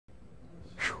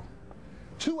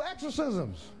2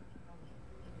 exorcisms.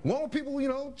 One with people, you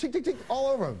know, tick, tick, tick, all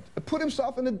over him. Put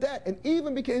himself into debt and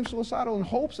even became suicidal in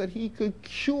hopes that he could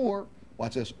cure,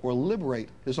 watch this, or liberate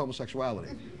his homosexuality.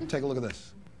 Take a look at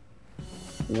this.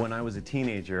 When I was a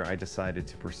teenager, I decided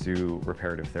to pursue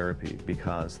reparative therapy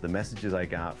because the messages I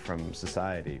got from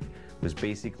society was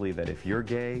basically that if you're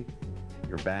gay,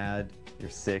 you're bad, you're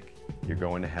sick, you're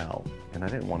going to hell. And I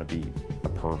didn't want to be a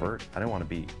pervert. I didn't want to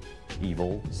be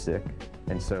evil, sick.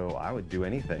 And so I would do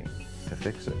anything to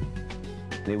fix it.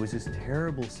 It was this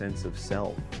terrible sense of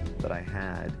self that I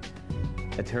had,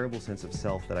 a terrible sense of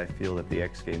self that I feel that the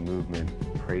ex-gay movement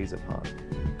preys upon.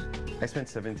 I spent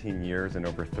 17 years and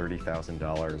over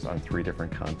 $30,000 on 3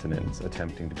 different continents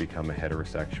attempting to become a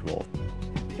heterosexual.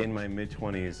 In my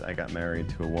mid-20s, I got married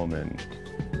to a woman,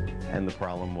 and the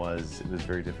problem was it was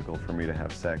very difficult for me to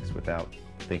have sex without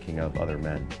thinking of other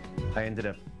men. I ended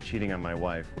up cheating on my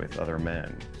wife with other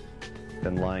men.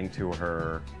 Then lying to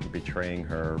her, betraying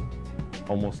her,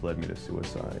 almost led me to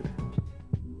suicide.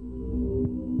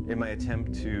 In my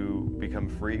attempt to become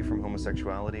free from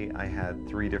homosexuality, I had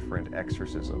 3 different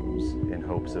exorcisms in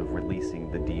hopes of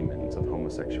releasing the demons of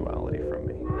homosexuality from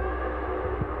me.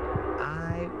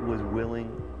 I was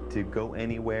willing to go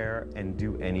anywhere and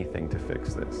do anything to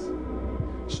fix this.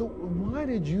 So why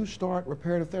did you start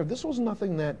reparative therapy? This was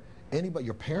nothing that anybody,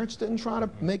 your parents didn't try to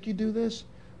make you do this?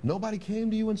 Nobody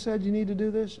came to you and said you need to do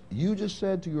this? You just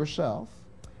said to yourself,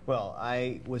 well,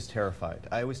 I was terrified.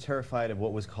 I was terrified of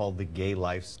what was called the gay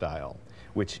lifestyle,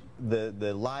 which the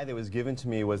lie that was given to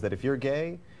me was that if you're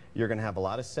gay, you're going to have a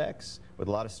lot of sex with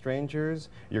a lot of strangers,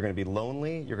 you're going to be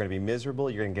lonely, you're going to be miserable,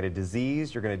 you're going to get a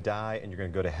disease, you're going to die, and you're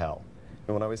going to go to hell.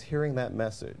 And when I was hearing that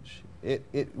message,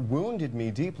 it wounded me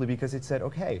deeply because it said,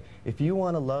 okay, if you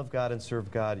want to love God and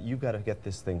serve God, you've got to get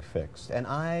this thing fixed. And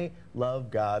I love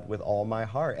God with all my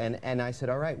heart. And I said,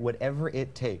 all right, whatever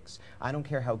it takes. I don't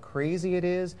care how crazy it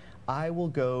is. I will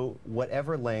go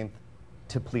whatever length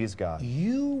to please God.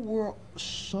 You were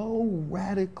so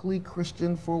radically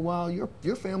Christian for a while.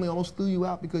 Your family almost threw you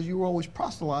out because you were always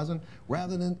proselytizing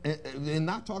rather than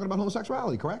not talking about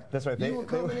homosexuality, correct? That's right. You were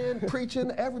coming in,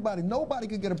 preaching, everybody. Nobody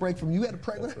could get a break from you. You had to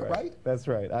pray with it, right? That's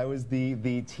right. I was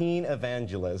the teen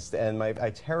evangelist, and I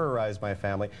terrorized my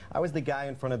family. I was the guy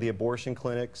in front of the abortion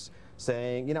clinics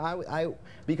saying, you know,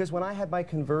 because when I had my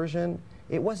conversion,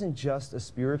 it wasn't just a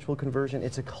spiritual conversion,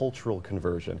 it's a cultural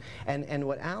conversion. And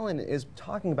what Alan is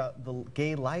talking about, the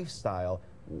gay lifestyle,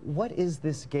 what is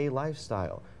this gay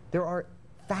lifestyle? There are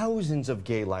thousands of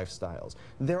gay lifestyles.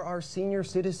 There are senior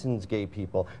citizens gay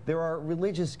people, there are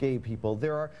religious gay people,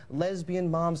 there are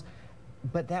lesbian moms,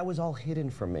 but that was all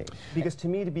hidden from me. Because to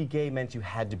me, to be gay meant you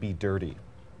had to be dirty.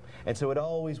 And so it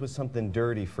always was something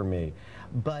dirty for me.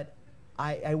 But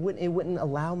it wouldn't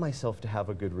allow myself to have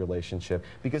a good relationship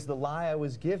because the lie I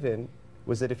was given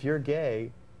was that if you're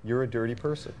gay, you're a dirty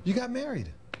person. You got married.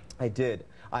 I did.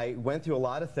 I went through a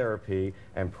lot of therapy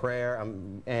and prayer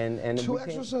and 2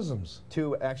 exorcisms.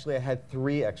 2, actually I had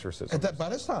 3 exorcisms. By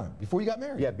this time, before you got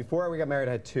married? Yeah, before we got married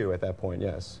I had 2 at that point,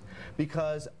 yes.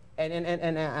 Because, and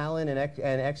Alan and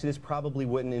Exodus probably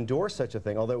wouldn't endorse such a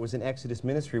thing, although it was an Exodus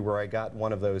ministry where I got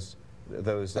one of those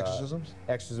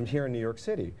exorcisms here in New York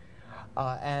City.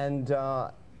 And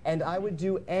I would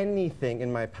do anything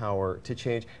in my power to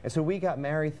change. And so we got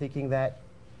married thinking that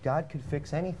God could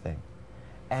fix anything.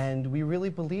 And we really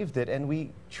believed it, and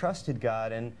we trusted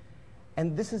God. And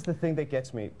this is the thing that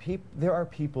gets me. There are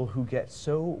people who get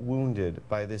so wounded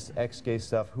by this ex-gay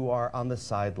stuff who are on the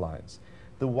sidelines.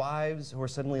 The wives who are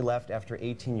suddenly left after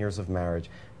 18 years of marriage.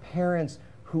 Parents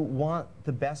who want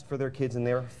the best for their kids, and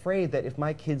they're afraid that if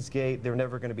my kid's gay, they're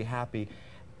never going to be happy.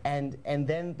 And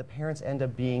then the parents end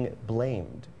up being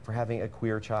blamed for having a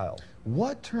queer child.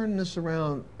 What turned this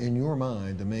around in your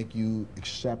mind to make you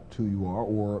accept who you are,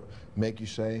 or make you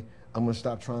say, I'm going to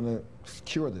stop trying to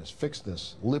cure this, fix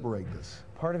this, liberate this?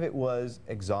 Part of it was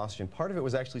exhaustion. Part of it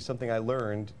was actually something I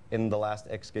learned in the last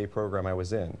ex-gay program I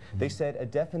was in. They said a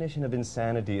definition of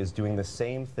insanity is doing the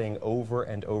same thing over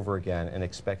and over again and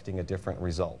expecting a different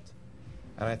result.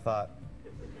 And I thought,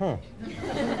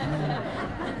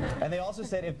 And they also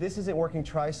said, if this isn't working,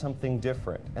 try something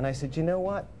different. And I said, you know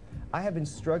what? I have been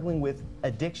struggling with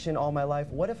addiction all my life.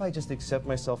 What if I just accept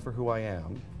myself for who I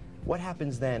am? What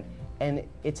happens then? And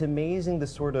it's amazing the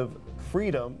sort of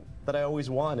freedom that I always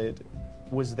wanted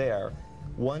was there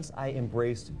once I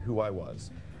embraced who I was.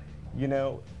 You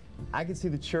know, I could see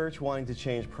the church wanting to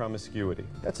change promiscuity.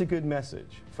 That's a good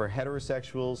message for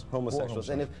heterosexuals, homosexuals.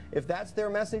 And if that's their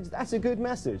message, that's a good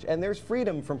message. And there's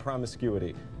freedom from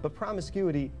promiscuity. But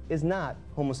promiscuity is not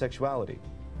homosexuality.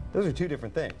 Those are 2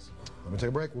 different things. Let me take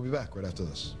a break. We'll be back right after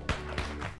this.